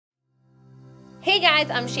Hey guys,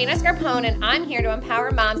 I'm Shannon Scarpone, and I'm here to empower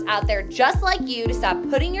moms out there just like you to stop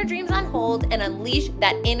putting your dreams on hold and unleash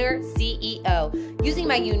that inner CEO. Using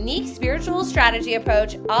my unique spiritual strategy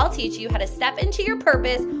approach, I'll teach you how to step into your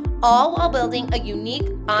purpose, all while building a unique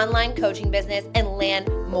online coaching business and land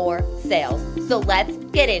more sales. So let's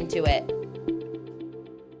get into it.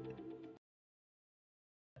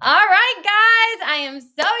 All right, guys, I am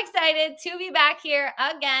so excited to be back here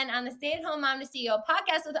again on the Stay at Home Mom to CEO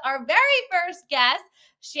podcast with our very first guest,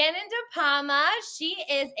 Shannon DePalma. She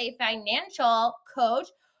is a financial coach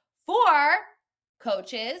for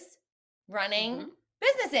coaches running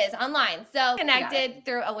businesses online. So connected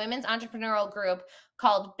through a women's entrepreneurial group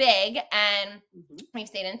called Big, and we've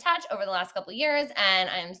stayed in touch over the last couple of years, and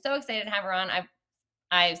I'm so excited to have her on.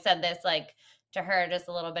 I've said this to her just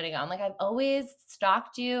a little bit ago. I'm like, I've always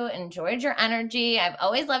stalked you, enjoyed your energy. I've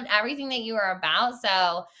always loved everything that you are about.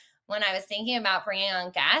 So when I was thinking about bringing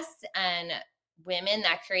on guests and women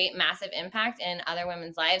that create massive impact in other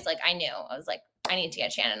women's lives, I knew. I was like, I need to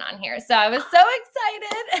get Shannon on here. So I was so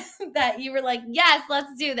excited that you were like, yes,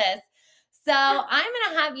 let's do this. So I'm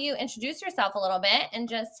going to have you introduce yourself a little bit and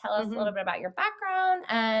just tell us a little bit about your background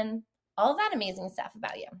and all that amazing stuff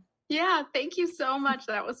about you. Yeah, thank you so much.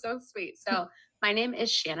 That was so sweet. So my name is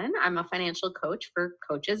Shannon. I'm a financial coach for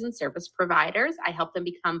coaches and service providers. I help them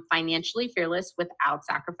become financially fearless without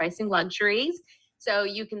sacrificing luxuries. So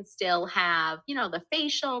you can still have, the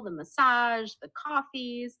facial, the massage, the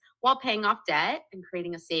coffees, while paying off debt and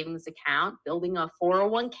creating a savings account, building a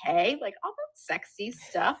 401k, like all that sexy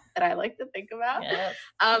stuff that I like to think about. Yes.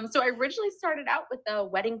 So I originally started out with a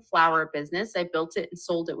wedding flower business. I built it and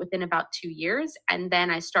sold it within about 2 years. And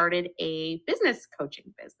then I started a business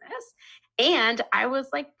coaching business. And I was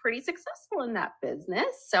pretty successful in that business.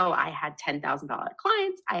 So I had $10,000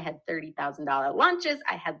 clients. I had $30,000 lunches.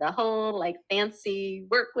 I had the whole fancy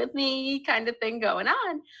work with me kind of thing going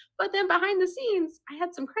on. But then behind the scenes, I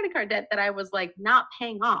had some credit card debt that I was not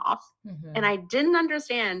paying off. And I didn't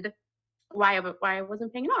understand why I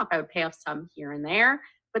wasn't paying it off. I would pay off some here and there,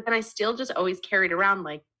 but then I still just always carried around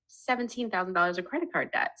 $17,000 of credit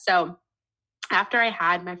card debt. So after I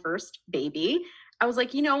had my first baby, I was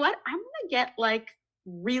like, you know what? I'm going to get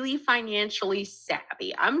really financially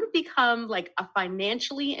savvy. I'm going to become a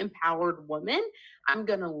financially empowered woman. I'm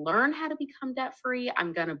going to learn how to become debt free.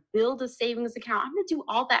 I'm going to build a savings account. I'm going to do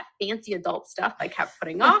all that fancy adult stuff I kept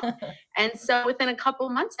putting off. And so within a couple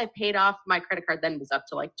of months, I paid off my credit card. Then was up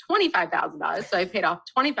to $25,000. So I paid off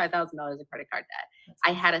 $25,000 of credit card debt.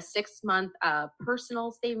 I had a 6-month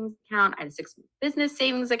personal savings account. I had a 6-month business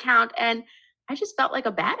savings account. And I just felt like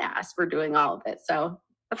a badass for doing all of it. So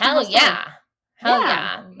Hell yeah. Hell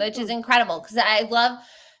yeah. Which is incredible because I love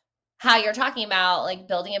how you're talking about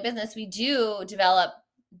building a business. We do develop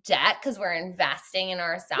debt because we're investing in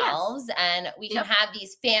ourselves, and we can have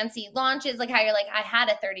these fancy launches, how you're I had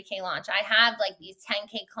a 30K launch. I have these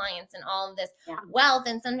 10K clients and all of this wealth.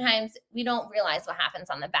 And sometimes we don't realize what happens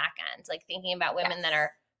on the back end, thinking about women that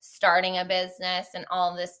are starting a business and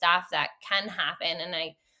all of this stuff that can happen. And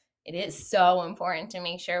it is so important to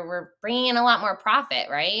make sure we're bringing in a lot more profit,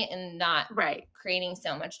 right? And not creating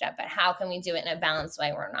so much debt, but how can we do it in a balanced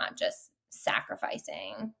way? We're not just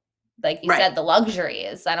sacrificing, like you said, the luxury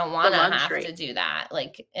is I don't want to have to do that,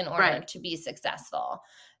 in order to be successful.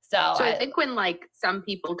 So I think when some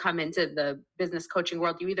people come into the business coaching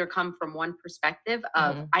world, you either come from one perspective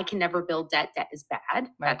of I can never build debt is bad,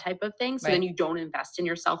 that type of thing. So then you don't invest in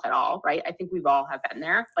yourself at all, right? I think we've all have been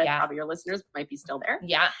there. Probably your listeners might be still there.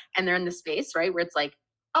 Yeah. And they're in the space, right, where it's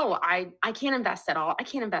oh, I can't invest at all. I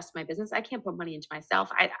can't invest in my business. I can't put money into myself.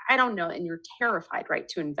 I don't know. And you're terrified, right,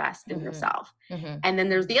 to invest in yourself. And then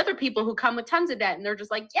there's the other people who come with tons of debt and they're just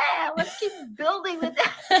yeah, let's keep building the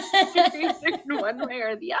debt in one way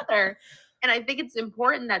or the other. And I think it's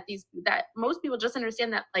important that most people just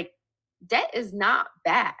understand that debt is not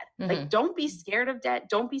bad. Don't be scared of debt.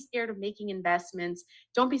 Don't be scared of making investments.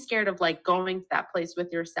 Don't be scared of going to that place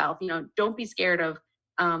with yourself. Don't be scared of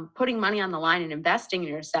putting money on the line and investing in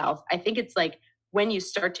yourself. I think it's when you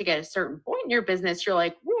start to get a certain point in your business, you're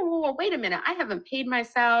whoa, wait a minute. I haven't paid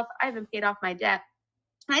myself. I haven't paid off my debt.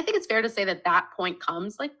 And I think it's fair to say that point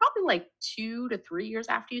comes probably 2 to 3 years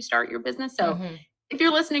after you start your business. So if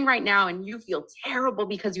you're listening right now and you feel terrible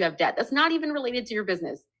because you have debt, that's not even related to your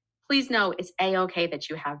business. Please know it's A-okay that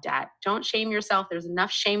you have debt. Don't shame yourself. There's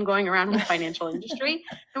enough shame going around in the financial industry,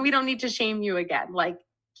 and we don't need to shame you again.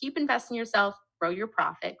 Keep investing in yourself, grow your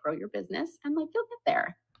profit, grow your business, and you'll get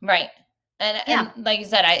there. Right. And like you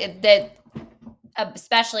said,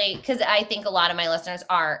 especially because I think a lot of my listeners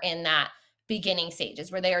are in that beginning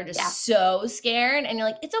stages where they are just Yeah. so scared, and you're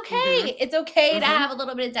like, it's okay. It's okay to have a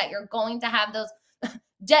little bit of debt. You're going to have those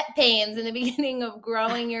debt pains in the beginning of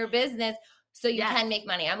growing your business so you can make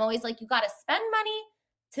money. I'm always like, you got to spend money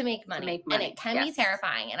to make money. And it can be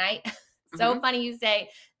terrifying. And so funny you say,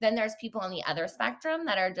 then there's people on the other spectrum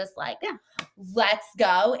that are just like, let's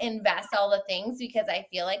go invest all the things, because I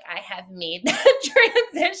feel like I have made that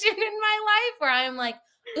transition in my life where I'm like,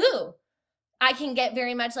 ooh, I can get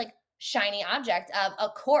very much like shiny object of a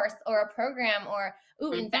course or a program, or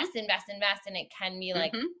invest. And it can be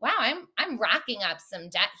like, wow, I'm racking up some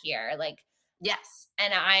debt here. Like,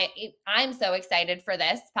 and I'm so excited for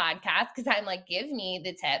this podcast because I'm like, give me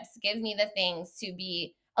the tips, give me the things to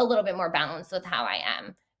be a little bit more balanced with how I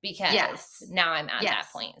am, because now I'm at that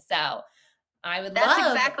point. So I would That's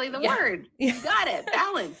love. exactly the word. You got it.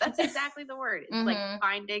 Balance. That's exactly the word. It's like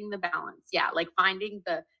finding the balance. Yeah. Like finding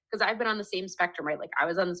because I've been on the same spectrum, right? Like I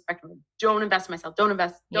was on the spectrum of don't invest in myself, don't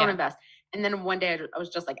invest. And then one day I was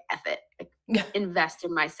just like, F it, like, invest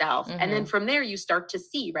in myself. And then from there you start to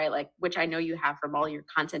see, right? Like, which I know you have from all your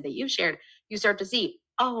content that you've shared, you start to see,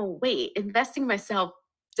 oh, wait, investing myself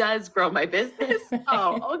does grow my business.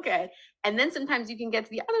 Oh, okay. And then sometimes you can get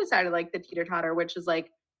to the other side of like the teeter totter, which is like,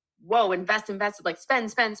 whoa, invest, like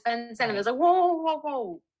spend. And it's like,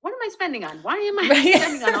 whoa. What am I spending on? Why am I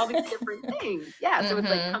spending on all these different things? Yeah. So it's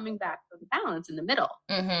like coming back to the balance in the middle.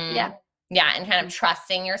 Yeah. Yeah. And kind of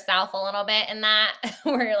trusting yourself a little bit in that,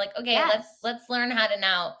 where you're like, okay, let's learn how to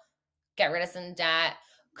now get rid of some debt,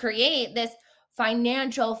 create this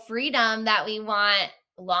financial freedom that we want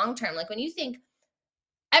long-term. Like when you think,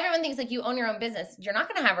 everyone thinks like you own your own business, you're not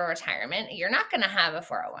going to have a retirement. You're not going to have a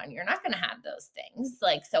 401. You're not going to have those things.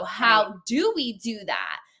 Like, so how do we do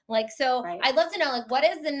that? Like, so I'd love to know, like, what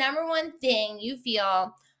is the number one thing you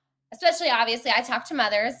feel, especially obviously I talk to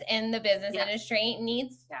mothers in the business industry,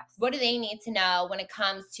 what do they need to know when it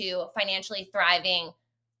comes to financially thriving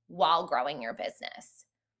while growing your business?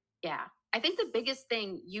 Yeah. I think the biggest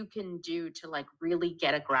thing you can do to like really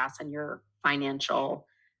get a grasp on your financial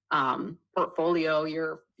portfolio,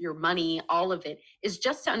 your money, all of it, is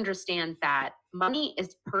just to understand that money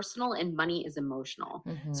is personal and money is emotional.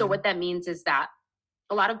 So what that means is that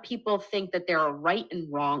a lot of people think that there are right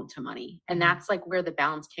and wrong to money. And that's like where the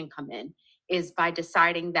balance can come in, is by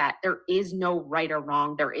deciding that there is no right or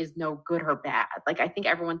wrong. There is no good or bad. Like, I think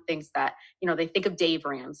everyone thinks that, they think of Dave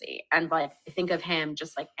Ramsey and like, they think of him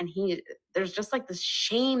just like, and there's just like this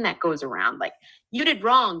shame that goes around. Like, you did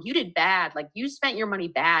wrong, you did bad. Like, you spent your money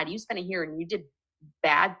bad, you spent it here and you did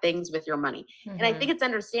bad things with your money. And I think it's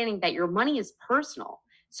understanding that your money is personal.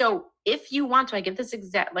 So if you want to, I give this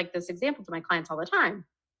example to my clients all the time.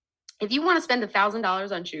 If you want to spend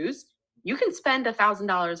 $1,000 on shoes, you can spend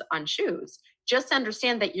 $1,000 on shoes. Just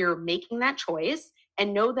understand that you're making that choice,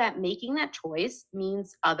 and know that making that choice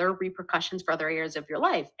means other repercussions for other areas of your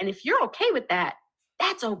life. And if you're okay with that,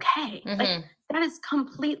 that's okay. Like, that is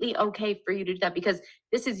completely okay for you to do that, because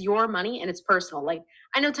this is your money and it's personal. Like,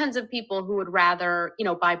 I know tons of people who would rather,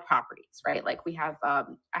 buy properties, right? Like I have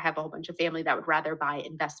a whole bunch of family that would rather buy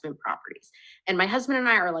investment properties. And my husband and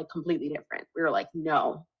I are like completely different. We were like,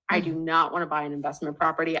 no, I do not want to buy an investment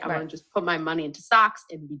property. I want to just put my money into stocks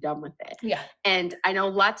and be done with it. Yeah. And I know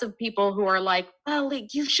lots of people who are like, well,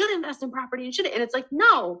 like, you should invest in property. You should. And it's like,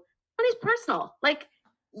 no, money's personal. Like,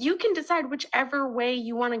 you can decide whichever way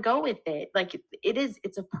you want to go with it. Like,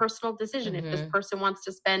 it's a personal decision. If this person wants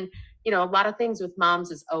to spend, a lot of things with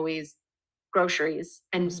moms is always groceries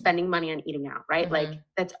and spending money on eating out, right? Like,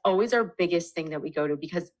 that's always our biggest thing that we go to,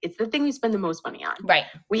 because it's the thing we spend the most money on. Right.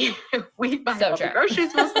 We buy all the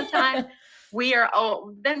groceries most of the time. We're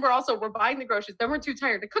buying the groceries. Then we're too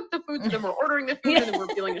tired to cook the food. So then we're ordering the food and then we're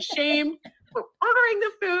feeling ashamed for ordering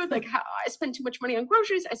the food. Like, how I spend too much money on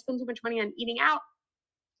groceries. I spend too much money on eating out.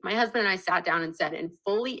 My husband and I sat down and said, and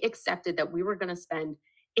fully accepted that we were going to spend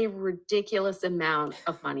a ridiculous amount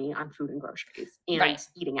of money on food and groceries and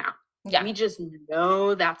eating out. Yeah. We just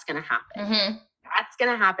know that's going to happen. That's going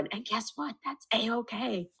to happen. And guess what? That's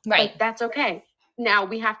A-okay. Right. Like, that's okay. Now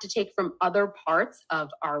we have to take from other parts of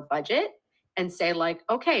our budget and say, like,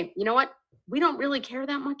 okay, you know what? We don't really care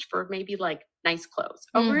that much for maybe like nice clothes.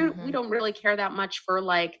 Or we don't really care that much for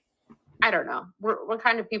like, I don't know. We're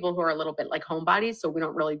kind of people who are a little bit like homebodies. So we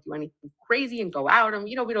don't really do anything crazy and go out, and,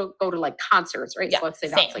 we don't go to like concerts, right? Yeah, so let's say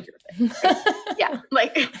that's like your thing. Right? Yeah.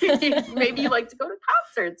 Like, maybe you like to go to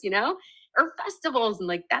concerts, or festivals, and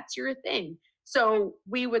like, that's your thing. So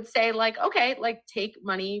we would say, like, okay, like, take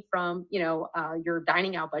money from, your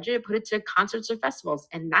dining out budget, put it to concerts or festivals.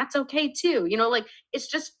 And that's okay too. Like, it's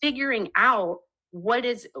just figuring out what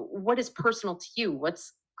is personal to you,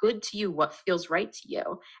 what's good to you, what feels right to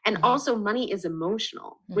you. And Mhm. also money is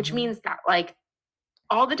emotional, which Mhm. means that like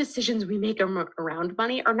all the decisions we make around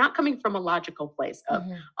money are not coming from a logical place of,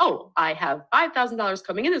 Mhm. oh, I have $5,000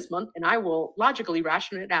 coming in this month and I will logically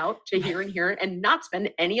ration it out to here and here and not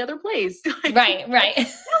spend any other place. Like, Right, right.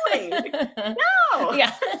 that's silly. No.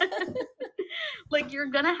 Yeah. Like you're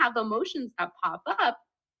going to have emotions that pop up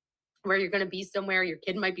where you're going to be somewhere, your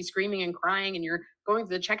kid might be screaming and crying, and you're going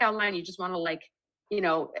through the checkout line. You just want to like,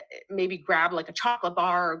 maybe grab like a chocolate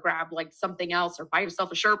bar or grab like something else or buy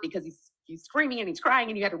yourself a shirt because he's screaming and he's crying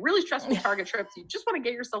and you had a really stressful Target trip. So you just want to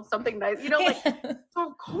get yourself something nice, like. So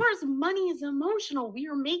of course, money is emotional. We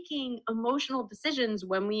are making emotional decisions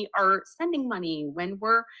when we are spending money, when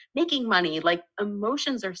we're making money. Like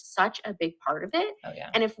emotions are such a big part of it. Oh, yeah.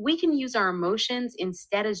 And if we can use our emotions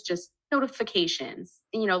instead as just notifications,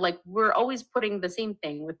 like we're always putting the same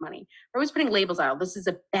thing with money. We're always putting labels out. This is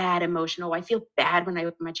a bad emotional. I feel bad when I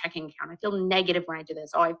open my checking account. I feel negative when I do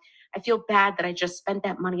this. Oh, I feel bad that I just spent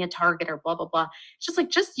that money at Target or blah, blah, blah. It's just like,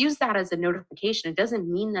 just use that as a notification. It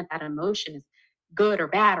doesn't mean that that emotion is good or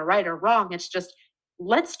bad or right or wrong. It's just,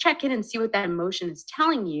 let's check in and see what that emotion is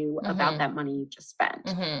telling you about that money you just spent.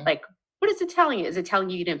 Mhm. Like, what is it telling you? Is it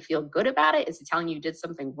telling you you didn't feel good about it? Is it telling you you did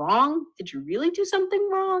something wrong? Did you really do something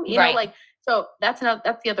wrong? Right. Like, so that's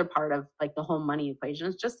the other part of like the whole money equation.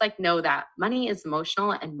 It's just like, know that money is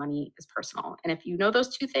emotional and money is personal. And if you know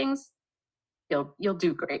those two things, you'll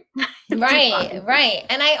do great. You'll do Right, fine. right.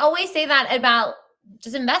 And I always say that about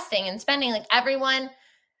just investing and spending. Like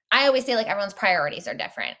I always say like everyone's priorities are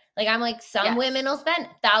different. Like I'm like, some Yes. women will spend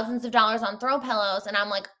thousands of dollars on throw pillows, and I'm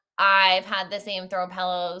like, I've had the same throw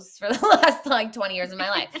pillows for the last like 20 years of my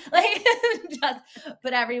life. Like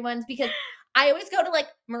but everyone's, because I always go to like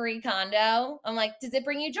Marie Kondo. I'm like, does it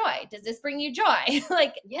bring you joy? Does this bring you joy?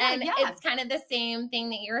 Like, Yeah, and yeah. it's kind of the same thing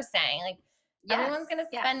that you're saying. Like everyone's going to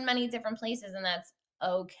Yes. spend money different places, and that's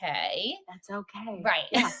okay. That's okay. Right.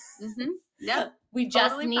 Yeah. Mm-hmm. Yep. We just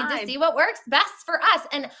Totally need to fine. see what works best for us.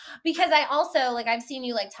 And because I also like, I've seen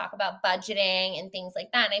you like talk about budgeting and things like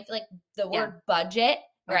that. And I feel like the word budget,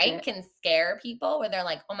 right, Budget. can scare people where they're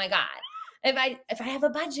like, oh my God, if I have a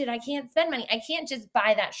budget, I can't spend money. I can't just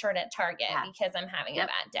buy that shirt at Target because I'm having a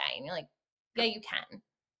bad day. And you're like, yeah, you can.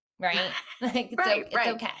 Right. Like it's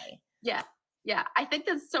okay. Yeah. Yeah. I think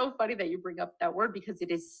that's so funny that you bring up that word because it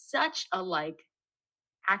is such a like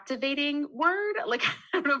activating word. Like,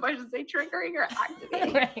 I don't know if I should say triggering or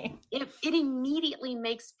activating. Right. It immediately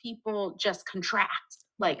makes people just contract.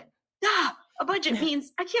 Like, a budget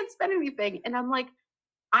means I can't spend anything. And I'm like,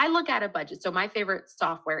 I look at a budget. So my favorite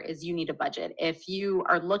software is You Need a Budget. If you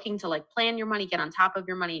are looking to like plan your money, get on top of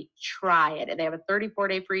your money, try it. They have a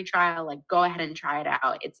 34-day free trial. Like go ahead and try it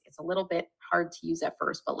out. It's a little bit hard to use at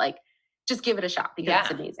first, but like just give it a shot because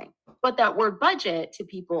it's amazing. But that word budget to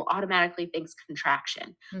people automatically thinks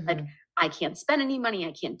contraction. Like I can't spend any money.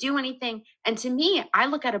 I can't do anything. And to me, I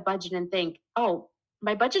look at a budget and think, oh,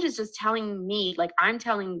 my budget is just telling me, like I'm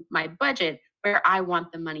telling my budget where I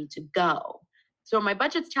want the money to go. So my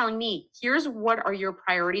budget's telling me, here's what are your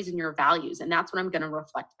priorities and your values. And that's what I'm going to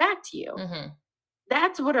reflect back to you.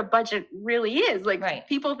 That's what a budget really is. Like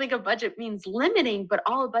people think a budget means limiting, but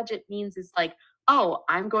all a budget means is like, oh,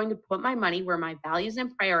 I'm going to put my money where my values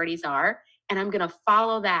and priorities are. And I'm going to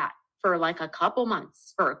follow that for like a couple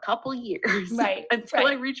months, for a couple years, until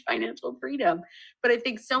I reach financial freedom. But I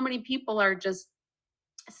think so many people are just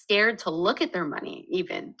scared to look at their money,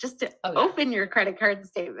 even just to open your credit card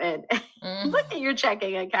statement, look at your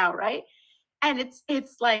checking account, right? And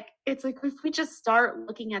it's like if we just start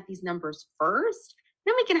looking at these numbers first,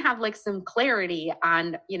 then we can have like some clarity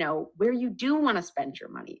on, where you do want to spend your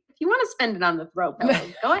money. If you want to spend it on the throw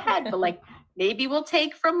pillows, go ahead. But like maybe we'll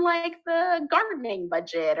take from like the gardening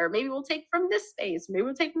budget, or maybe we'll take from this space, maybe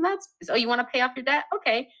we'll take from that space. Oh, you want to pay off your debt?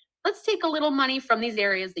 Okay, let's take a little money from these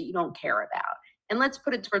areas that you don't care about. And let's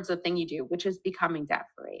put it towards the thing you do, which is becoming debt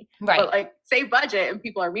free. Right. But like say budget, and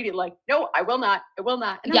people are immediately like, no, I will not. I will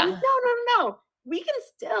not. And I'm like, no. We can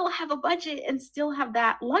still have a budget and still have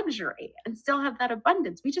that luxury and still have that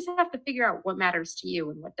abundance. We just have to figure out what matters to you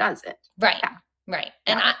and what doesn't. Right. Yeah. Right.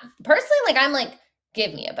 And I personally, like, I'm like,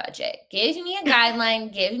 give me a budget, give me a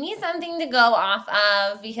guideline, give me something to go off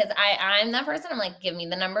of, because I'm that person. I'm like, give me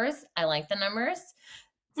the numbers. I like the numbers.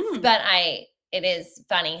 But it is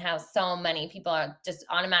funny how so many people are just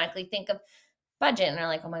automatically think of budget and they're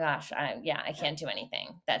like, oh my gosh, I can't do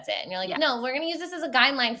anything. That's it. And you're like, no, we're going to use this as a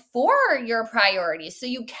guideline for your priorities. So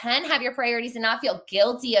you can have your priorities and not feel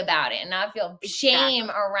guilty about it and not feel shame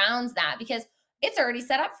around that. Because it's already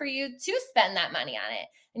set up for you to spend that money on it.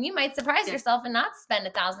 And you might surprise yourself and not spend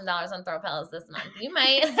 $1,000 on throw pillows this month. You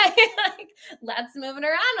might like, let's move it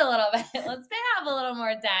around a little bit. Let's pay off a little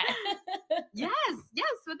more debt. Yes,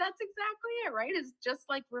 yes, but that's exactly it, right? It's just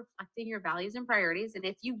like reflecting your values and priorities. And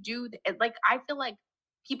if you do, like, I feel like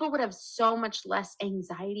people would have so much less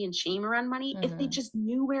anxiety and shame around money if they just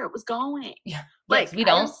knew where it was going. Yeah. Like, Yes, we I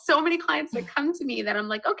have don't. so many clients that come to me that I'm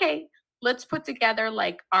like, okay, let's put together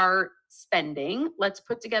like our spending, let's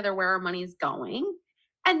put together where our money is going.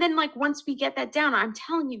 And then, like, once we get that down, I'm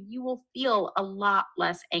telling you, you will feel a lot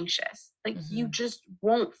less anxious. Like, you just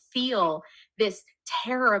won't feel this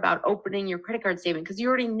terror about opening your credit card statement because you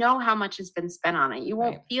already know how much has been spent on it. You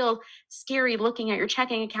won't feel scary looking at your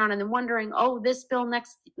checking account and then wondering, oh, this bill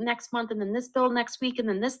next month, and then this bill next week, and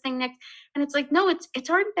then this thing next. And it's like, no, it's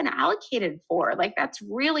already been allocated for. Like, that's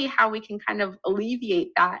really how we can kind of alleviate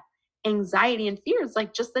that anxiety and fears.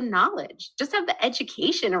 Like, just the knowledge, just have the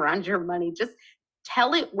education around your money. Just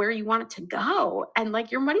tell it where you want it to go, and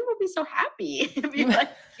like, your money will be so happy if you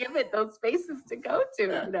like give it those spaces to go to,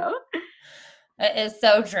 you know. It is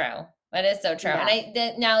so true. It is so true. Yeah.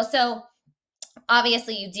 And now, so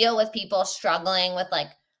obviously you deal with people struggling with like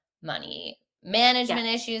money management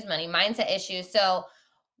issues, money mindset issues. So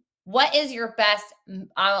what is your best,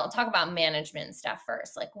 I'll talk about management stuff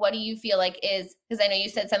first. Like, what do you feel like is, because I know you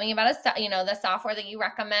said something about the software that you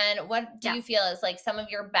recommend. What do you feel is like some of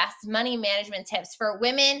your best money management tips for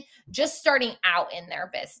women just starting out in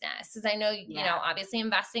their business? Because I know, you know, obviously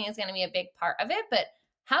investing is going to be a big part of it, but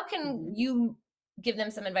how can you give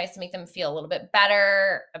them some advice to make them feel a little bit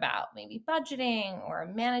better about maybe budgeting or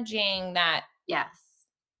managing that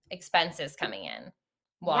expenses coming in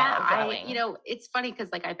while growing? You know, it's funny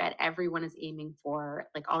because like I bet everyone is aiming for,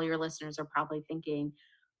 like, all your listeners are probably thinking,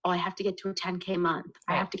 oh, I have to get to a 10K month.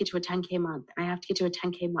 I have to get to a 10K month. I have to get to a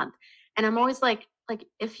 10K month. And I'm always like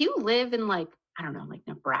if you live in like, I don't know, like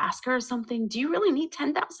Nebraska or something, do you really need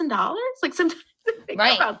 $10,000? Like, sometimes I think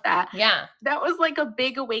about that. Yeah. That was like a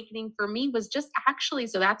big awakening for me, was just actually,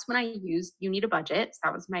 so that's when I used You Need a Budget. So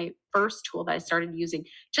that was my first tool that I started using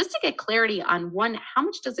just to get clarity on, one, how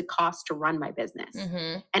much does it cost to run my business?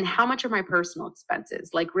 And how much are my personal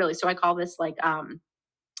expenses? Like, really. So I call this like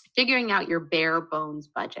figuring out your bare bones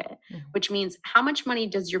budget, which means how much money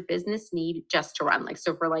does your business need just to run? Like,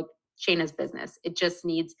 so for like Shayna's business, it just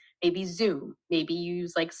needs maybe Zoom, maybe you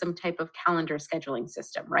use like some type of calendar scheduling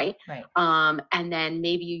system, right? And then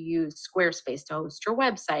maybe you use Squarespace to host your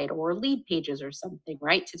website, or Lead Pages or something,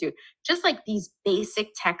 right? To do just like these basic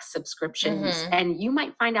tech subscriptions. And you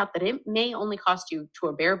might find out that it may only cost you, to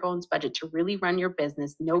a bare bones budget, to really run your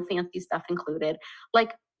business, no fancy stuff included,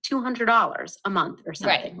 like $200 a month or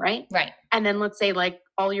something, right? And then let's say like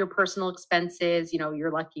all your personal expenses, you know, maybe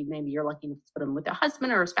you're lucky to put them with a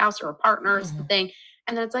husband or a spouse or a partner or something.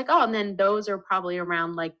 And then it's like, oh, and then those are probably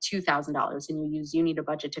around like $2,000, and You Need a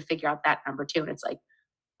Budget to figure out that number too. And it's like,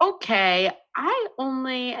 okay,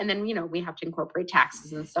 and then, you know, we have to incorporate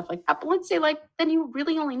taxes and stuff like that. But let's say like, then you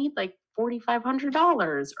really only need like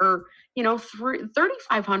 $4,500 or, you know,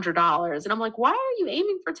 $3,500. And I'm like, why are you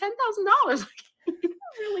aiming for $10,000? You don't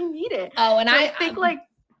really need it. Oh, and so I think like,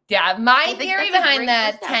 my theory behind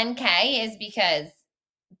the 10K is because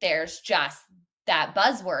there's just that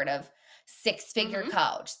buzzword of 6-figure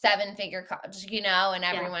coach, 7-figure coach, you know, and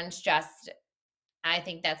everyone's just, I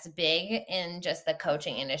think that's big in just the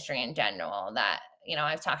coaching industry in general, that, you know,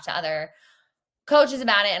 I've talked to other coaches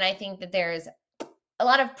about it. And I think that there's a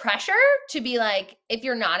lot of pressure to be like, if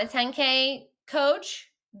you're not a 10K coach,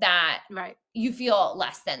 that you feel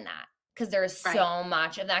less than that. Because there's so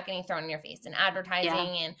much of that getting thrown in your face, and advertising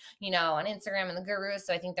and, you know, on Instagram and the gurus.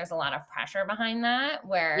 So I think there's a lot of pressure behind that,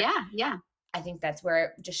 where I think that's where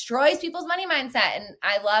it destroys people's money mindset. And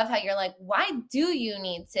I love how you're like, why do you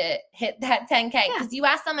need to hit that 10K? Because you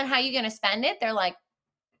ask someone how you're going to spend it, they're like,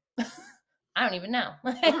 I don't even know.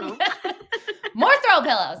 More throw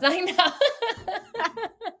pillows. I know.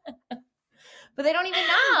 But they don't even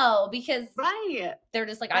know, because they're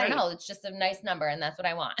just like, I don't know. It's just a nice number, and that's what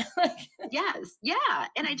I want. Yes. Yeah.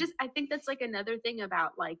 And I think that's like another thing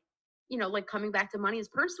about, like, you know, like coming back to money is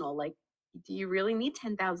personal. Like, do you really need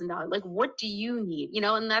 $10,000? Like, what do you need? You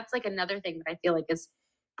know, and that's like another thing that I feel like is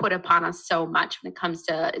put upon us so much when it comes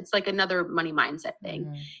to, it's like another money mindset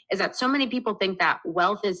thing, is that so many people think that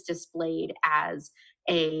wealth is displayed as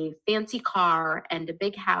a fancy car and a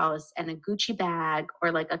big house and a Gucci bag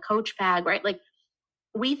or like a Coach bag, right? Like,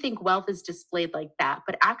 we think wealth is displayed like that,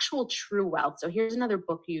 but actual true wealth. So here's another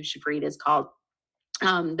book you should read, is called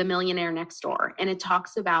The Millionaire Next Door. And it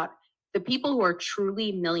talks about the people who are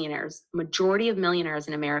truly millionaires, majority of millionaires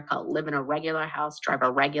in America live in a regular house, drive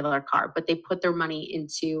a regular car, but they put their money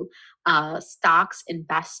into stocks,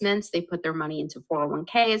 investments. They put their money into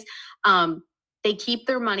 401ks. They keep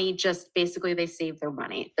their money, just basically they save their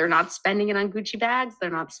money. They're not spending it on Gucci bags. They're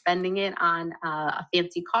not spending it on a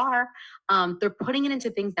fancy car. They're putting it into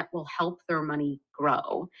things that will help their money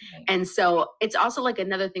grow. Right. And so it's also like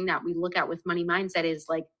another thing that we look at with money mindset is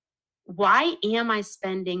like, why am I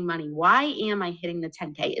spending money? Why am I hitting the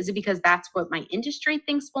 10K? Is it because that's what my industry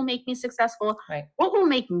thinks will make me successful? Right. What will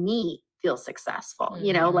make me feel successful?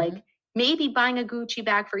 You know, like maybe buying a Gucci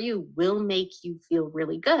bag for you will make you feel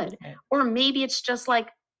really good. Right. Or maybe it's just like,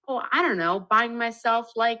 oh, I don't know, buying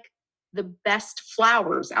myself like the best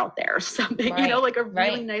flowers out there or something, you know, like a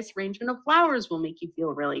really nice arrangement of flowers will make you feel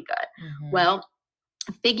really good. Well,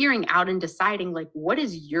 figuring out and deciding like what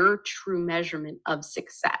is your true measurement of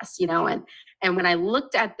success, you know, and when I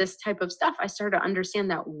looked at this type of stuff, I started to understand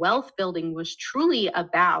that wealth building was truly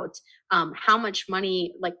about how much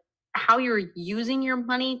money, like how you're using your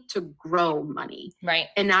money to grow money, right?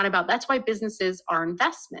 And not about, that's why businesses are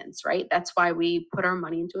investments, right? That's why we put our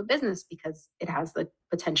money into a business, because it has the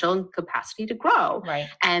potential and capacity to grow, right?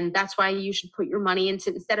 And that's why you should put your money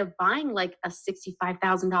into, instead of buying like a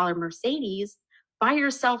 $65,000 Mercedes, buy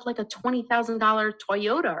yourself like a $20,000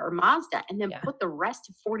 Toyota or Mazda, and then put the rest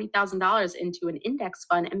of $40,000 into an index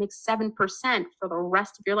fund and make 7% for the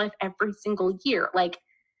rest of your life every single year. Like,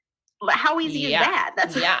 how easy is that?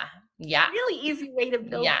 That's a really easy way to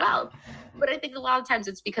build wealth. But I think a lot of times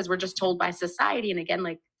it's because we're just told by society, and again,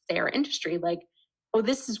 like say our industry, like, oh,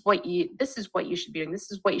 this is what you should be doing.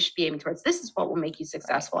 This is what you should be aiming towards. This is what will make you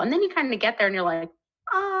successful. Right. And then you kind of get there and you're like,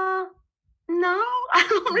 no, I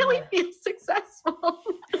don't really feel successful.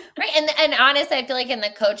 Right. And honestly, I feel like in the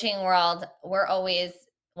coaching world, we're always,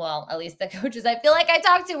 well, at least the coaches I feel like I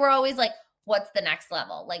talk to, we're always like, what's the next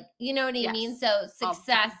level? Like, you know what I mean? So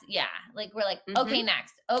success, like we're like, okay,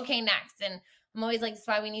 next. And I'm always like, that's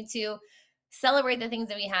why we need to celebrate the things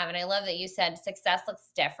that we have. And I love that you said success looks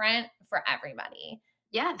different for everybody.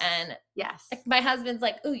 Yes. And like my husband's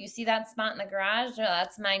like, ooh, you see that spot in the garage? Oh,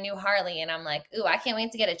 that's my new Harley. And I'm like, ooh, I can't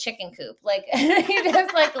wait to get a chicken coop. Like, he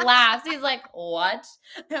just like laughs. He's like, what?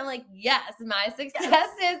 And I'm like, yes, my success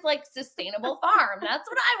is like sustainable farm. That's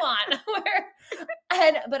what I want.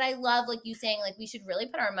 But I love like you saying like we should really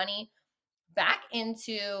put our money back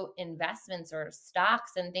into investments or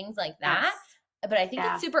stocks and things like that. But I think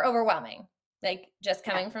it's super overwhelming. Like just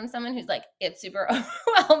coming from someone who's like, it's super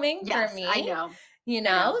overwhelming for me. I know. You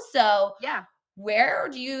know, so where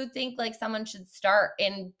do you think like someone should start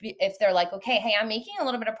in if they're like, okay, hey, I'm making a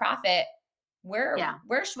little bit of profit. What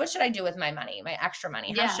should I do with my money, my extra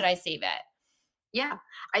money? How should I save it? Yeah,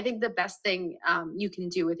 I think the best thing you can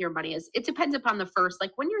do with your money is, it depends upon the first,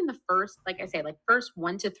 like when you're in the first, like I say, like first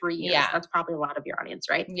 1 to 3 years, that's probably a lot of your audience,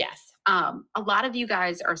 right? Yes. A lot of you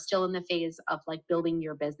guys are still in the phase of like building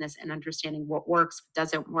your business and understanding what works, what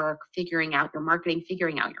doesn't work, figuring out your marketing,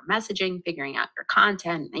 figuring out your messaging, figuring out your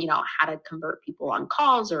content, you know, how to convert people on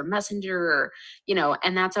calls or messenger, or, you know,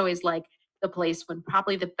 and that's always like the place when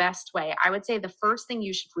probably the best way, I would say the first thing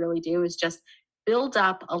you should really do is just build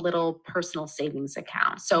up a little personal savings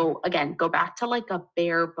account. So again, go back to like a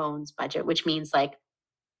bare bones budget, which means like,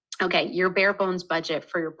 okay, your bare bones budget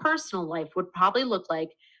for your personal life would probably look like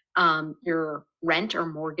your rent or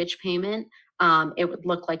mortgage payment. It would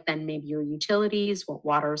look like then maybe your utilities, what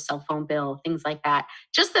water, cell phone bill, things like that.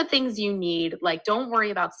 Just the things you need. Like, don't worry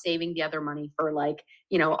about saving the other money for like,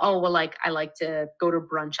 you know, oh, well, like I like to go to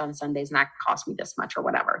brunch on Sundays and that costs me this much or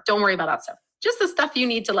whatever. Don't worry about that stuff. Just the stuff you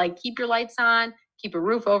need to like keep your lights on, keep a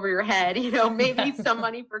roof over your head, you know, maybe some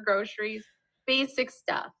money for groceries, basic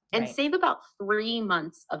stuff, and save about 3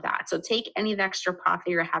 months of that. So take any of the extra profit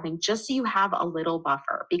you're having just so you have a little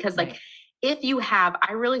buffer, because like if you have,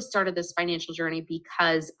 I really started this financial journey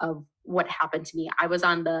because of what happened to me. I was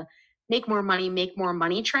on the make more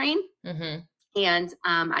money train. And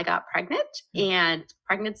I got pregnant, and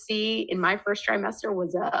pregnancy in my first trimester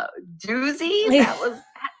was a doozy. That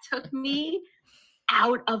took me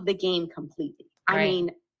out of the game completely. I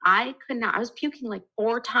mean, I could not, I was puking like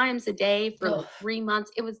 4 times a day for like 3 months.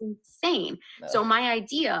 It was insane. So my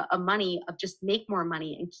idea of money, of just make more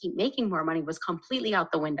money and keep making more money, was completely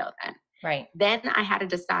out the window then. Then I had to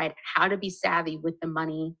decide how to be savvy with the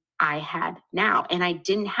money I had now. And I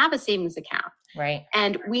didn't have a savings account.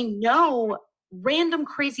 And we know random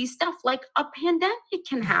crazy stuff like a pandemic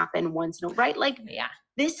can happen once in a while, right? Like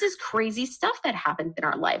this is crazy stuff that happens in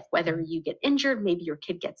our life, whether you get injured, maybe your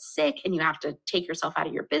kid gets sick and you have to take yourself out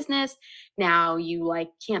of your business. Now you like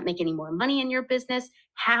can't make any more money in your business.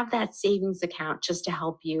 Have that savings account just to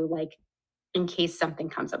help you like in case something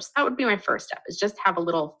comes up. So that would be my first step, is just have a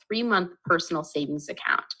little 3-month personal savings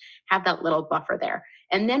account, have that little buffer there.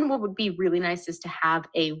 And then what would be really nice is to have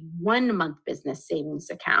a 1-month business savings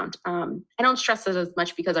account. I don't stress it as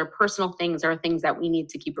much because our personal things are things that we need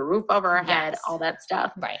to keep a roof over our head, all that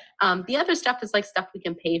stuff. Right. The other stuff is like stuff we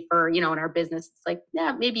can pay for, in our business. It's like,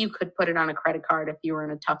 yeah, maybe you could put it on a credit card if you were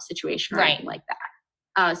in a tough situation or anything like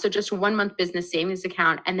that. So just a 1-month business savings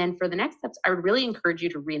account. And then for the next steps, I would really encourage you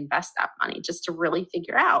to reinvest that money just to really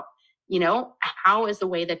figure out, how is the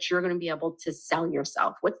way that you're going to be able to sell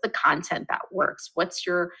yourself? What's the content that works? What's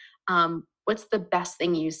the best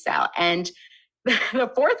thing you sell? And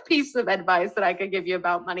the fourth piece of advice that I could give you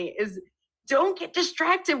about money is don't get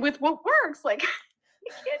distracted with what works. Like,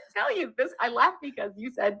 I can't tell you this. I laugh because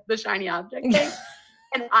you said the shiny object thing.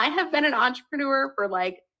 And I have been an entrepreneur for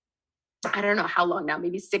I don't know how long now,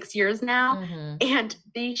 maybe 6 years now. Mm-hmm. And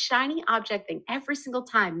the shiny object thing, every single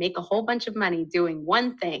time, make a whole bunch of money doing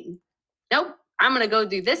one thing. Nope, I'm going to go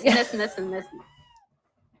do this and this and this and this.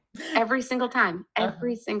 Every single time,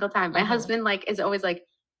 every single time. My husband is always like,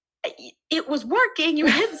 it was working. You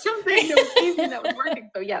had something that was easy that was working.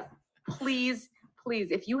 So yes, please,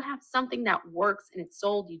 if you have something that works and it's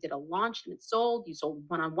sold, you did a launch and it sold, you sold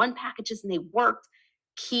one-on-one packages and they worked,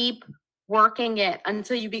 keep working it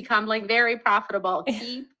until you become very profitable.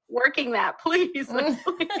 Keep working that, please.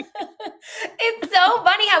 It's so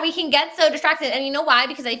funny how we can get so distracted. And you know why?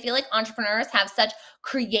 Because I feel like entrepreneurs have such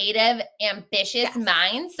creative, ambitious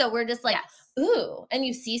minds. So we're just ooh, and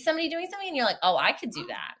you see somebody doing something and you're like, oh, I could do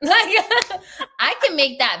that. I can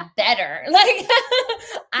make that better.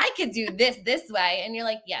 I could do this way. And you're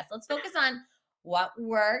like, yes, let's focus on what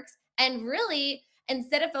works. And really,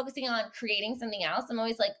 instead of focusing on creating something else, I'm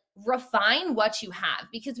always like, refine what you have,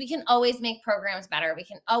 because we can always make programs better. We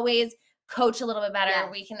can always coach a little bit better. Yes.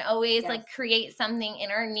 We can always create something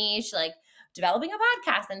in our niche, like developing a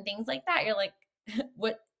podcast and things like that. You're like,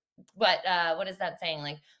 what is that saying?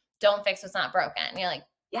 Like, don't fix what's not broken. And you're like,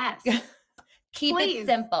 yes, keep it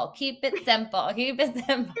simple. Keep it simple. Keep it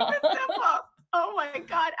simple. Keep it simple. Oh my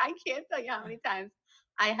God. I can't tell you how many times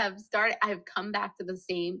I have come back to the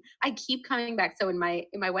same. I keep coming back. So in my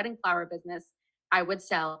wedding flower business, I would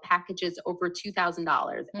sell packages over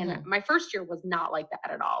 $2,000. And my first year was not like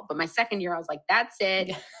that at all. But my second year, I was like, that's it.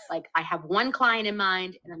 Yeah. I have one client in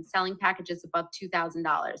mind and I'm selling packages above $2,000.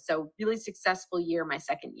 So really successful year, my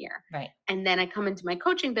second year. Right. And then I come into my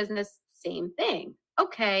coaching business, same thing.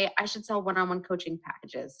 Okay, I should sell one-on-one coaching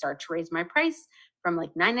packages, start to raise my price from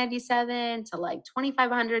 $997 to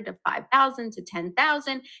 $2,500 to $5,000 to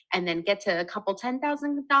 $10,000, and then get to a couple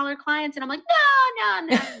 $10,000 clients. And I'm like,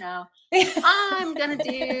 no. I'm going to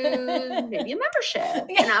do maybe a membership.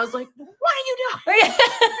 Yeah. And I was like, what are you doing?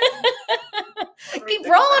 Keep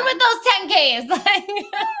rolling with those 10Ks.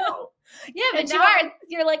 Yeah, but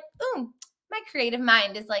you're like, ooh, my creative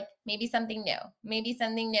mind is like, maybe something new.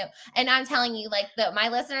 And I'm telling you, my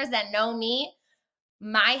listeners that know me,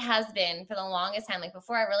 my husband for the longest time,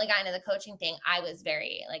 before I really got into the coaching thing, I was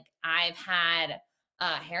very I've had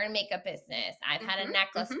a hair and makeup business. I've had a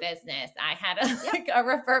necklace business. I had a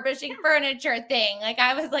refurbishing furniture thing.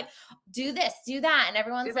 I was like, do this, do that. And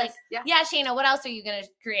everyone's like, yeah, Shana, what else are you going to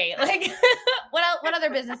create? What other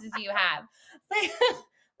businesses do you have?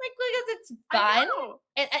 Because it's fun.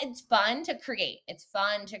 It's fun to create. It's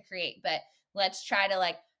fun to create, but let's try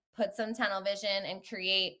to put some tunnel vision and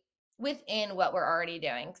create within what we're already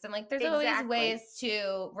doing. Because I'm like, there's always ways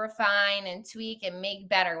to refine and tweak and make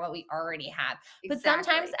better what we already have. But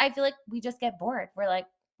sometimes I feel like we just get bored. We're like,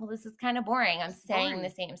 well, this is kind of boring. I'm saying the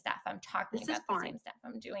same stuff. I'm talking about the same stuff.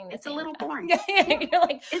 I'm doing the same stuff. It's a little boring. You're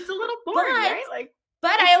like, it's a little boring, right?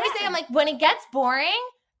 But I always say, I'm like, when it gets boring,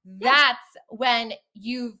 that's when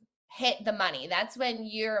you've hit the money. That's when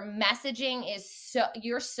your messaging is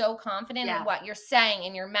you're so confident in what you're saying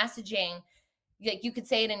and your messaging. You could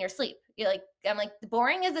say it in your sleep. I'm like,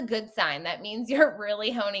 boring is a good sign. That means you're really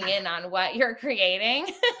honing in on what you're creating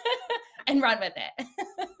and run with it.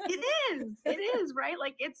 It is, right?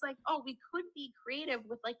 It's oh, we could be creative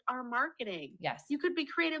with our marketing. Yes. You could be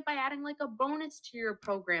creative by adding a bonus to your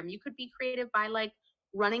program. You could be creative by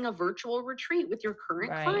running a virtual retreat with your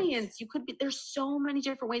current clients. There's so many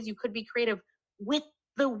different ways you could be creative with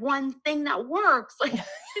the one thing that works.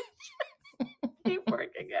 Keep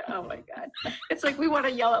working it. Oh my God. It's we want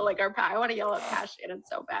to yell at I want to yell at Pat Shannon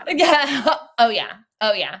so bad. Yeah. Oh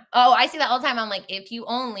yeah. Oh, I see that all the time. I'm like, if you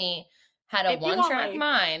only had a one-track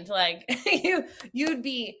mind, you'd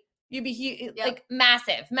be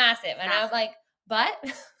massive. And I was like, but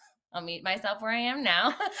I'll meet myself where I am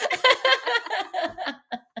now.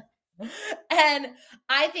 And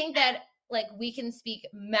I think that like we can speak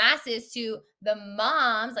masses to the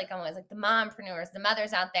moms, like almost like the mompreneurs, the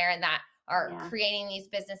mothers out there that are creating these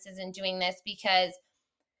businesses and doing this, because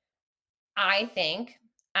I think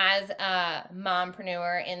as a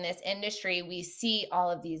mompreneur in this industry, we see all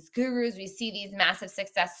of these gurus, we see these massive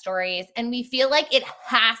success stories, and we feel like it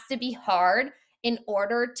has to be hard in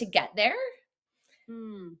order to get there.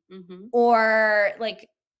 Mm-hmm. Or like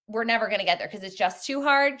we're never going to get there because it's just too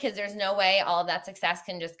hard, because there's no way all of that success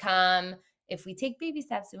can just come if we take baby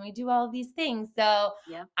steps and we do all of these things. So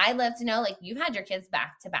I'd love to know, like, you had your kids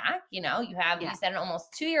back to back, you know, you have, you said an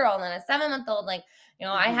almost 2-year-old and a 7-month-old, like, you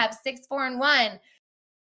know, I have 6, 4, and 1.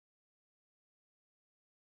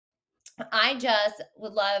 I just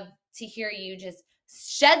would love to hear you just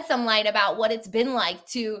shed some light about what it's been like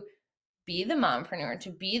to be the mompreneur, to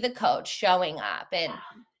be the coach, showing up and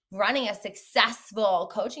running a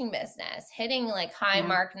successful coaching business, hitting like high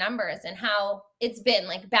mark numbers, and how it's been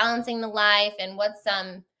like balancing the life, and what's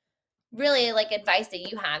some really like advice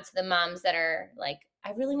that you have to the moms that are like,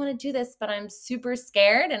 I really want to do this, but I'm super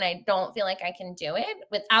scared and I don't feel like I can do it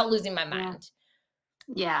without losing my mind.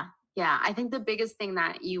 Yeah. I think the biggest thing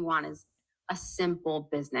that you want is a simple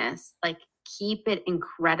business. Like, keep it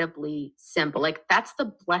incredibly simple. Like, that's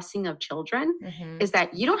the blessing of children, is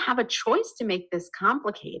that you don't have a choice to make this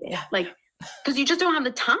complicated. Like, because you just don't have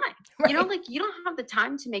the time. You know, like, you don't have the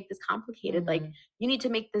time to make this complicated. Like, you need to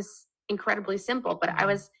make this incredibly simple. But I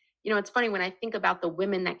was, you know, it's funny when I think about the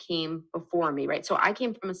women that came before me, right? So I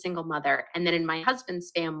came from a single mother, and then in my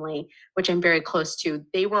husband's family, which I'm very close to,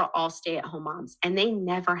 they were all stay-at-home moms, and they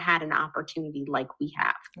never had an opportunity like we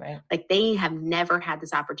have. Right. Like, they have never had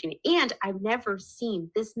this opportunity. And I've never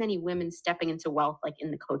seen this many women stepping into wealth, like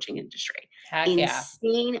in the coaching industry. Heck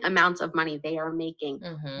Insane amounts of money they are making,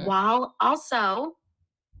 while also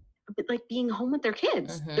like being home with their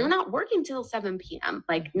kids. They're not working till 7 p.m.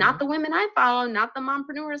 Like, not the women I follow, not the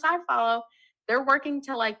mompreneurs I follow. They're working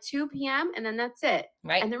till like 2 p.m. and then that's it.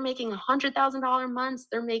 Right. And they're making $100,000 months.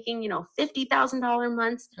 They're making, you know, $50,000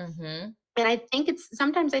 months. And I think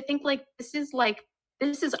sometimes I think like, this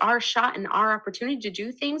is our shot and our opportunity to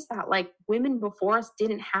do things that like women before us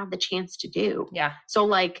didn't have the chance to do. Yeah. So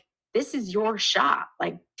like, this is your shot.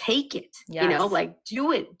 Like, take it, you know, like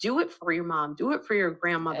do it for your mom, do it for your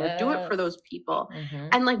grandmother, do it for those people.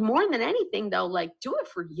 And like, more than anything though, like, do it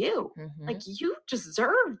for you. Like, you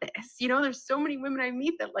deserve this. You know, there's so many women I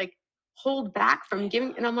meet that like hold back from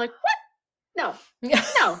giving. And I'm like, what?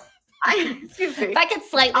 No. Excuse me. If I could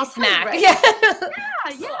slightly smack. Right.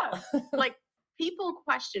 Yeah. Like, people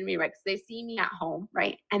question me, right? Because they see me at home,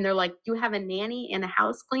 right? And they're like, you have a nanny and a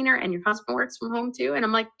house cleaner and your husband works from home too? And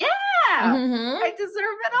I'm like, yeah, I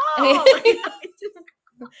deserve it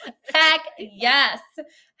all. Heck yes.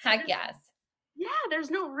 Heck yes. Yeah, there's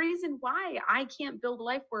no reason why I can't build a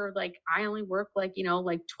life where like I only work like, you know,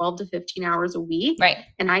 like 12 to 15 hours a week. Right.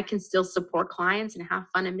 And I can still support clients and have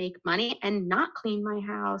fun and make money and not clean my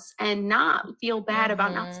house and not feel bad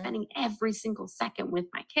about not spending every single second with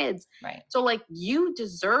my kids. Right. So like, you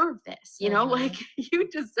deserve this, you know, like, you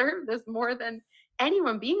deserve this more than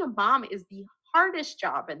anyone. Being a mom is the hardest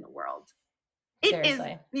job in the world. It is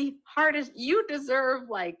the hardest. You deserve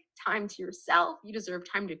like time to yourself. You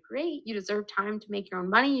deserve time to create. You deserve time to make your own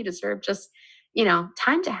money. You deserve just, you know,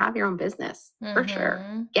 time to have your own business for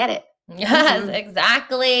sure. Get it? Yes,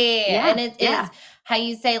 exactly. Yeah, and it is how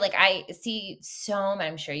you say, like, I see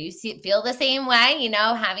I'm sure you feel the same way, you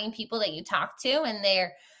know, having people that you talk to and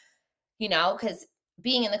they're, you know, because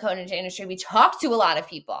being in the coaching industry, we talk to a lot of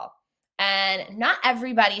people. And not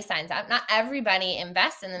everybody signs up. Not everybody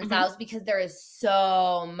invests in themselves because there is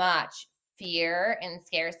so much fear and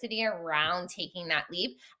scarcity around taking that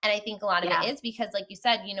leap. And I think a lot of it is because, like you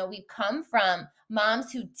said, you know, we've come from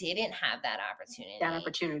moms who didn't have that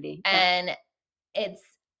opportunity. And it's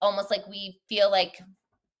almost like we feel like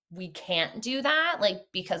we can't do that, like,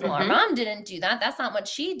 because well, our mom didn't do that. That's not what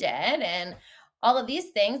she did. And all of these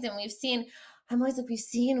things. And I'm always like, we've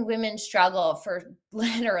seen women struggle for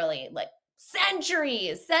literally like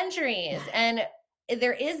centuries. And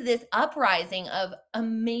there is this uprising of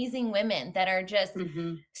amazing women that are just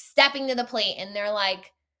stepping to the plate, and they're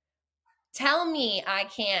like, tell me I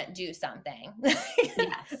can't do something.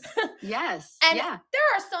 Yes. And there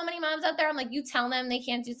are so many moms out there. I'm like, you tell them they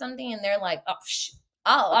can't do something and they're like,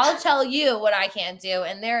 I'll tell you what I can't do.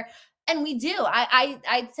 And we do.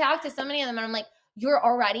 I talk to so many of them and I'm like, you're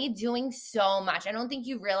already doing so much. I don't think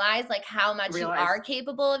you realize like how much you are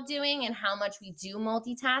capable of doing and how much we do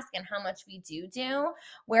multitask and how much we do.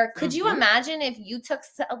 Where could you imagine if you took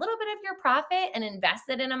a little bit of your profit and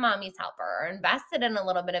invested in a mommy's helper or invested in a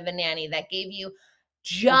little bit of a nanny that gave you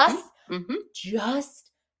just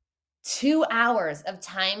 2 hours of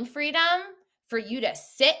time freedom for you to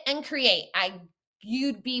sit and create.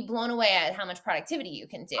 You'd be blown away at how much productivity you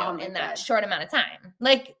can do Oh my in that God. short amount of time.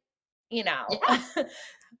 Like, you know, Yeah.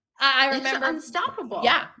 I It's remember. unstoppable.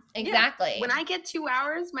 Yeah, Yeah. exactly. When I get 2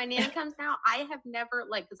 hours, my nanny comes now. I have never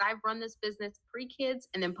because I've run this business pre-kids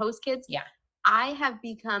and then post-kids. Yeah. I have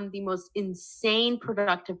become the most insane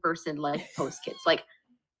productive person like post-kids. Like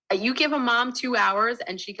you give a mom 2 hours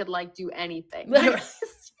and she could like do anything. Like,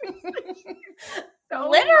 so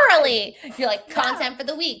Literally. You're like, Yeah. content for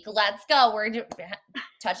the week. Let's go. We're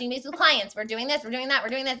touching base with clients. We're doing this. We're doing that. We're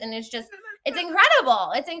doing this. And it's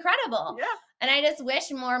incredible. It's incredible. Yeah. And I just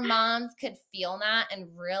wish more moms could feel that and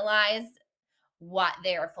realize what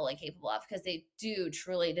they are fully capable of, because they do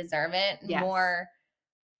truly deserve it more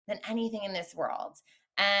than anything in this world.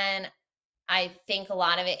 And I think a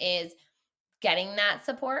lot of it is getting that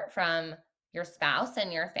support from your spouse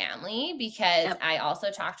and your family, because I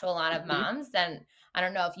also talk to a lot of moms, and I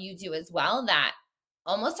don't know if you do as well, that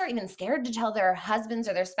almost are even scared to tell their husbands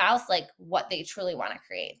or their spouse like what they truly want to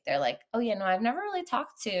create. They're like, oh yeah, no, I've never really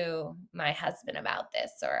talked to my husband about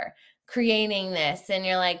this or creating this. And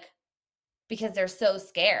you're like, because they're so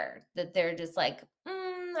scared that they're just like,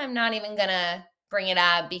 I'm not even gonna bring it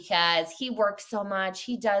up because he works so much,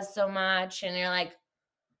 he does so much. And you're like,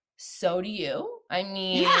 so do you. I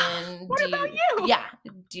mean, what about you? Yeah.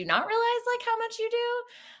 Do you not realize like how much you do?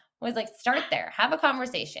 I was like, start there, have a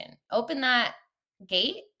conversation, open that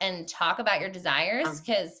gate and talk about your desires.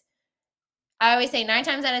 Because I always say 9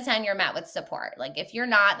 times out of 10, you're met with support. Like if you're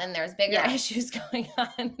not, then there's bigger issues going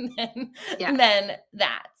on than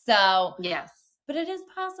that. So but it is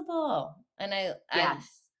possible. And I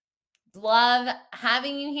love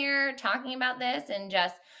having you here talking about this and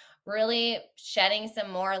just really shedding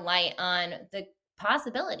some more light on the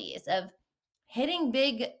possibilities of hitting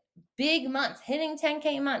big months, hitting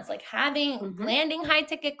 10K months, like having landing high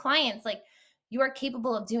ticket clients. Like you are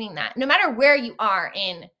capable of doing that no matter where you are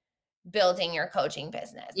in building your coaching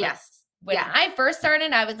business. When I first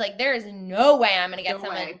started, I was like, there is no way I'm going to get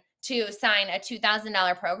someone to sign a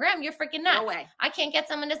 $2,000 program. You're freaking nuts. No way. I can't get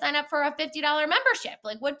someone to sign up for a $50 membership.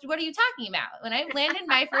 Like, what are you talking about? When I landed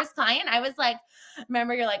my first client, I was like,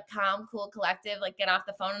 remember, you're like calm, cool, collective, like get off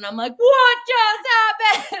the phone. And I'm like, what just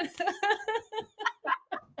happened?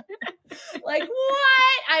 Like,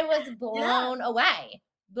 what? I was blown away.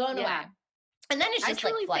 And then it's just I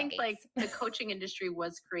truly think like the coaching industry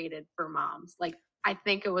was created for moms. Like, I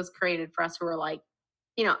think it was created for us who are like,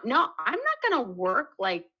 no, I'm not going to work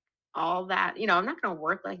like all that. I'm not going to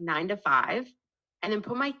work like 9 to 5 and then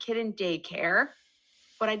put my kid in daycare.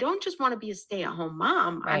 But I don't just want to be a stay-at-home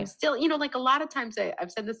mom. I'm still, like a lot of times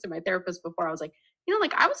I've said this to my therapist before. I was like,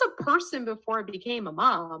 like I was a person before I became a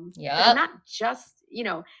mom. Yeah. Not just,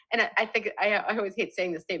 and I think I always hate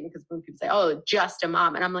saying this statement because when people say, oh, just a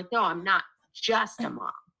mom. And I'm like, no, I'm not just a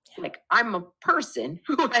mom. Like I'm a person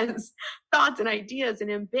who has thoughts and ideas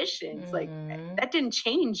and ambitions. Like that didn't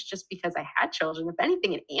change just because I had children. If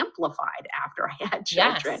anything, it amplified after I had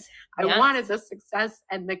children. I wanted the success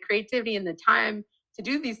and the creativity and the time to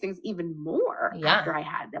do these things even more after I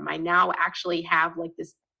had them. I now actually have like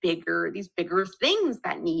these bigger things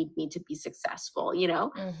that need me to be successful,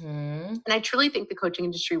 And I truly think the coaching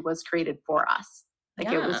industry was created for us.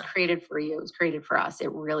 Like it was created for you. It was created for us.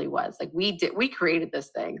 It really was. Like we created this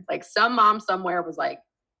thing. Like some mom somewhere was like,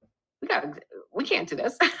 we can't do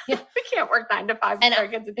this. We can't work 9 to 5 and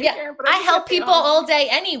get to daycare. But I help people all day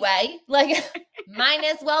anyway. Like might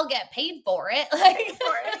as well get paid for it. Like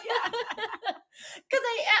because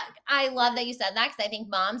I love that you said that, because I think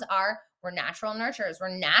moms we're natural nurturers.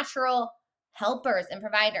 We're natural helpers and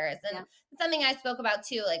providers. And something I spoke about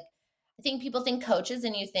too, like I think people think coaches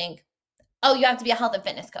and you think, oh, you have to be a health and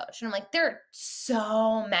fitness coach. And I'm like, there are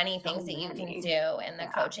so many things that you can do in the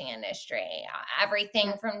coaching industry.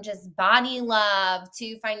 Everything from just body love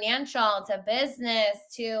to financial to business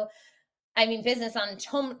to, business on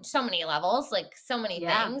so many levels, like so many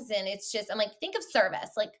things. And it's just, I'm like, think of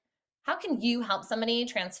service. Like, how can you help somebody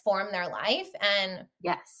transform their life and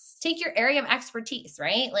take your area of expertise,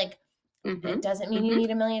 right? Like, it doesn't mean you need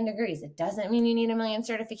a million degrees. It doesn't mean you need a million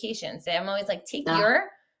certifications. So I'm always like, take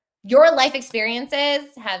your life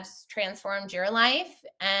experiences have transformed your life.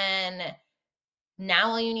 And now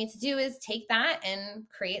all you need to do is take that and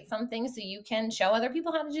create something so you can show other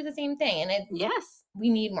people how to do the same thing. And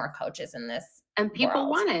we need more coaches in this and people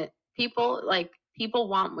world. Want it. People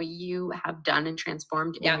want what you have done and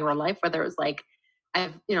transformed in your life, whether it's like,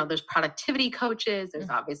 there's productivity coaches.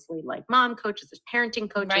 There's obviously like mom coaches. There's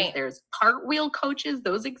parenting coaches. There's cartwheel coaches.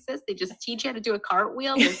 Those exist. They just teach you how to do a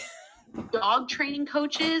cartwheel. There's dog training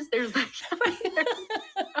coaches. There's like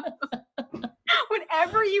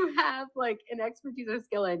whatever you have like an expertise or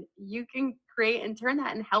skill in, you can create and turn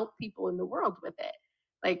that and help people in the world with it.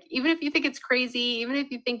 Like, even if you think it's crazy, even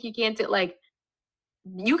if you think you can't do it, like,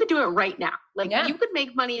 you could do it right now. Like, Yeah. you could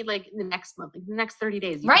make money like in the next month, like the next 30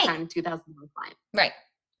 days, you Right. could sign a $2,000 client. Right.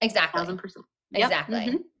 Exactly. 1,000%. Yep. Exactly.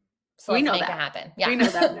 Mhm. So We let's know make that. it happen. Yeah. We know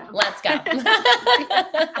that now. Let's go.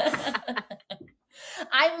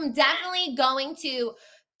 I'm definitely going to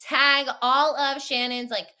tag all of Shannon's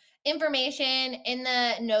like information in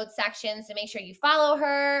the notes section. So make sure you follow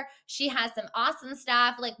her. She has some awesome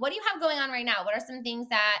stuff. Like, what do you have going on right now? What are some things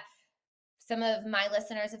that some of my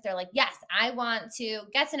listeners, if they're like, yes, I want to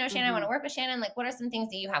get to know Shannon, I want to work with Shannon, like, what are some things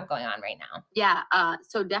that you have going on right now? Yeah.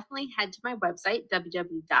 So definitely head to my website,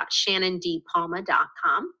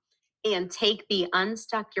 www.shannondepalma.com, and take the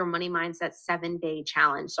Unstuck Your Money Mindset 7-day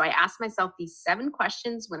challenge. So I asked myself these 7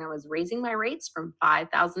 questions when I was raising my rates from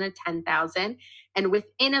 5,000 to 10,000. And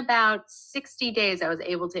within about 60 days, I was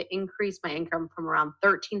able to increase my income from around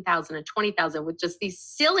 13,000 to 20,000 with just these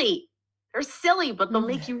they're silly, but they'll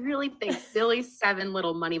make you really think, silly 7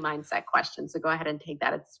 little money mindset questions. So go ahead and take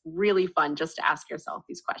that. It's really fun just to ask yourself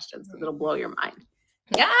these questions because it'll blow your mind.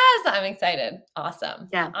 Yes, I'm excited. Awesome.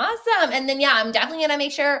 Yeah. Awesome. And then, yeah, I'm definitely going to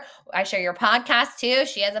make sure I share your podcast too.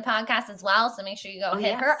 She has a podcast as well. So make sure you go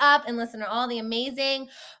hit her up and listen to all the amazing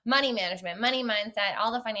money management, money mindset,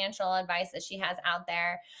 all the financial advice that she has out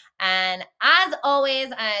there. And as always,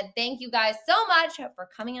 thank you guys so much for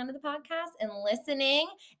coming onto the podcast and listening.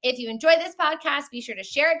 If you enjoy this podcast, be sure to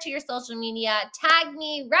share it to your social media, tag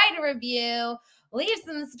me, write a review, leave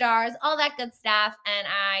some stars, all that good stuff. And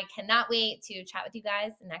I cannot wait to chat with you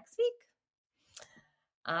guys next week.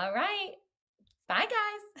 All right. Bye,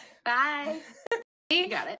 guys. Bye. You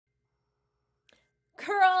got it.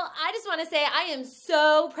 Girl, I just want to say I am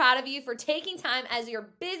so proud of you for taking time as your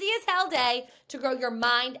busy as hell day to grow your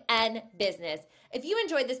mind and business. If you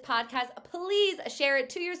enjoyed this podcast, please share it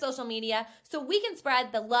to your social media so we can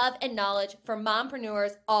spread the love and knowledge for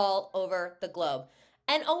mompreneurs all over the globe.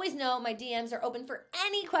 And always know my DMs are open for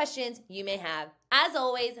any questions you may have. As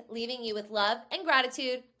always, leaving you with love and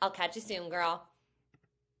gratitude. I'll catch you soon, girl.